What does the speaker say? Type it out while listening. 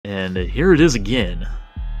And here it is again.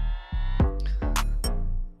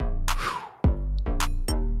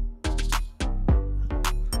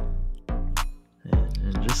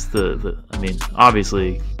 And just I mean,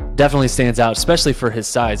 obviously, definitely stands out, especially for his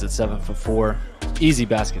size at 7'4". Easy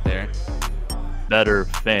basket there. Better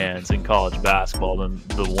fans in college basketball than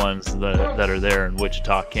the ones that are there in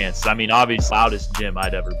Wichita, Kansas. I mean, obviously, loudest gym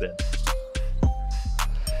I'd ever been.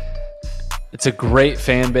 It's a great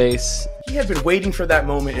fan base. He had been waiting for that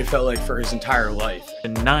moment, it felt like, for his entire life.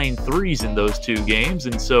 And 9 threes in those 2 games,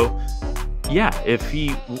 and so, yeah, if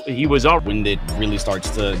he was already... When it really starts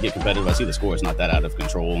to get competitive, I see the score is not that out of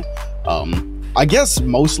control. I guess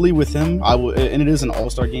mostly with him, and it is an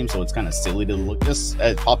all-star game, so it's kind of silly to look just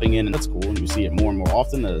at popping in, and that's cool, and you see it more and more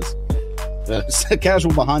often as the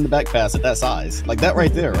casual behind-the-back pass at that size. Like that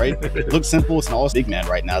right there, right? It looks simple. It's an all-big man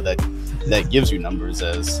right now that gives you numbers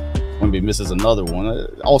as... When he misses another one,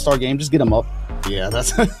 all-star game, just get him up. Yeah,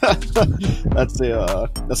 that's that's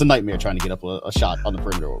a nightmare trying to get up a shot on the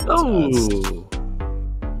perimeter. Oh,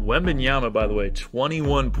 Wembanyama, by the way,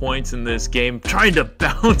 21 points in this game, trying to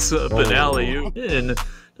bounce up an alley-oop in.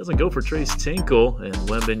 Doesn't go for Trace Tinkle, and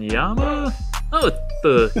Wembanyama,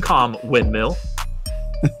 the calm windmill.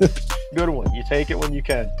 Good one. You take it when you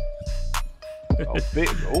can. Oh, big.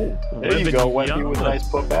 Oh, there you go, Wemby with a nice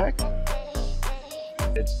putback.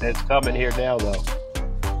 It's coming here now, though.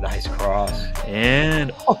 Nice cross.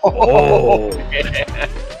 And yeah.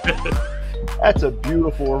 That's a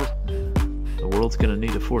beautiful. The world's gonna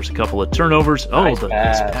need to force a couple of turnovers. Nice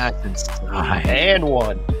pass inside. And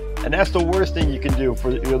one. And that's the worst thing you can do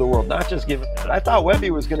for the world. Not just give it. I thought Wemby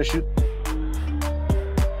was gonna shoot.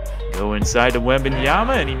 Go inside to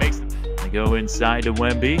Wembanyama, and he makes it. They go inside to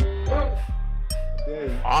Wemby.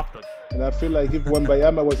 Off the. And I feel like if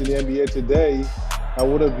Wembanyama was in the NBA today, I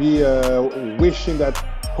would be wishing that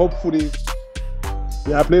hopefully.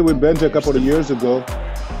 Yeah, I played with Benji a couple of years ago.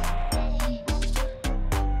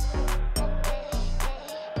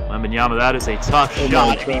 Wembanyama, that is a tough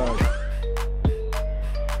shot.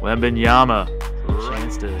 Wembanyama,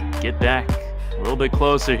 chance to get back a little bit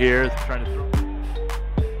closer here. Trying to throw.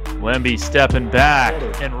 Wemby stepping back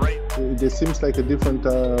and right. It seems like a different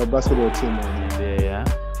basketball team. NBA, yeah.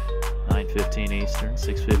 9:15 Eastern,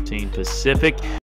 6:15 Pacific.